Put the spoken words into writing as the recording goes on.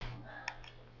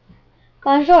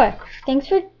Bonjour! Thanks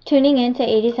for tuning in to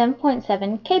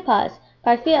 87.7 KPAWZ,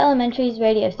 Parkview Elementary's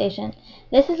radio station.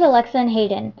 This is Alexa and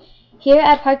Hayden. Here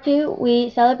at Parkview,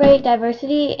 we celebrate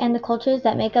diversity and the cultures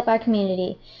that make up our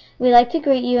community. We like to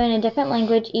greet you in a different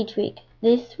language each week.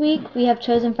 This week, we have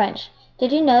chosen French.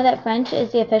 Did you know that French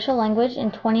is the official language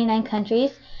in 29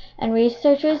 countries? And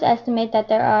researchers estimate that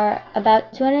there are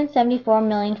about 274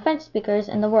 million French speakers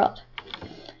in the world.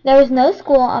 There was no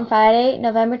school on Friday,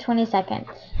 November 22nd.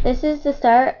 This is the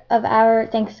start of our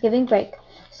Thanksgiving break.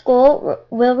 School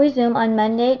will resume on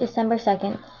Monday, December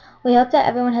 2nd. We hope that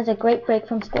everyone has a great break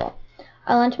from school.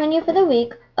 Our lunch menu for the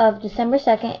week of December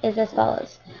 2nd is as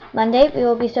follows. Monday, we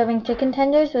will be serving chicken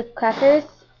tenders with crackers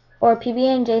or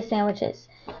PB&J sandwiches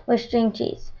with string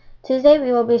cheese. Tuesday,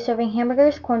 we will be serving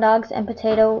hamburgers, corn dogs, and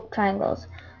potato triangles.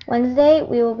 Wednesday,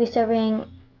 we will be serving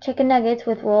chicken nuggets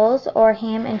with rolls or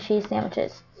ham and cheese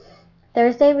sandwiches.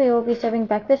 Thursday, we will be serving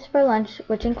breakfast for lunch,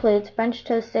 which includes French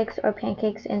toast sticks or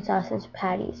pancakes and sausage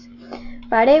patties.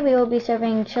 Friday, we will be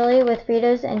serving chili with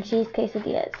Fritos and cheese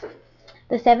quesadillas.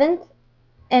 The 7th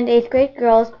and 8th grade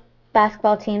girls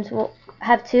basketball teams will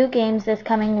have two games this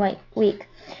coming week.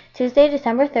 Tuesday,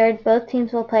 December 3rd, both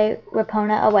teams will play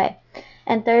Rapona away.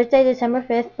 And Thursday, December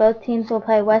 5th, both teams will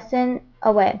play Weston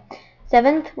away.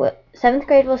 7th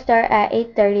grade will start at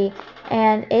 8:30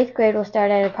 and 8th grade will start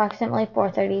at approximately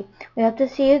 4:30. We hope to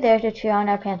see you there to cheer on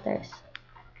our Panthers.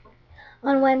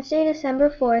 On Wednesday, December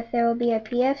 4th, there will be a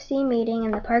PFC meeting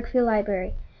in the Parkview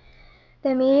Library.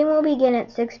 The meeting will begin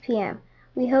at 6 p.m.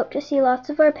 We hope to see lots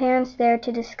of our parents there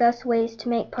to discuss ways to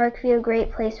make Parkview a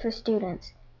great place for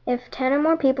students. If 10 or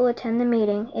more people attend the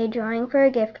meeting, a drawing for a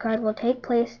gift card will take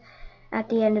place at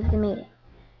the end of the meeting.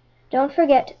 Don't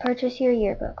forget to purchase your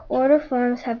yearbook. Order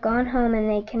forms have gone home and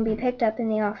they can be picked up in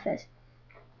the office.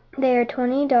 They are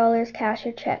 $20 cash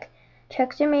or check.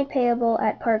 Checks are made payable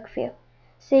at Parkview.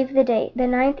 Save the date. The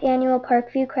 9th annual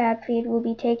Parkview Crab Feed will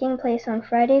be taking place on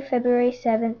Friday, February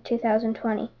 7th,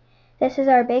 2020. This is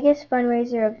our biggest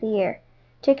fundraiser of the year.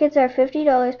 Tickets are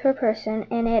 $50 per person,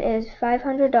 and it is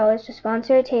 $500 to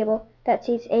sponsor a table that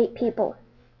seats 8 people.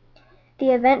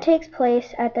 The event takes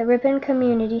place at the Ripon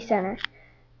Community Center.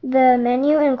 The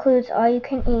menu includes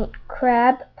all-you-can-eat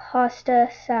crab, pasta,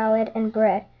 salad, and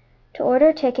bread. To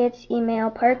order tickets,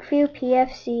 email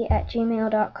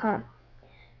parkviewpfc@gmail.com.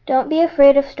 Don't be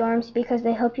afraid of storms because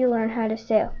they help you learn how to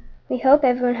sail. We hope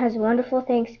everyone has a wonderful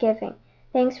Thanksgiving.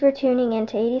 Thanks for tuning in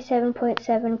to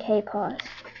 87.7 KPAWZ.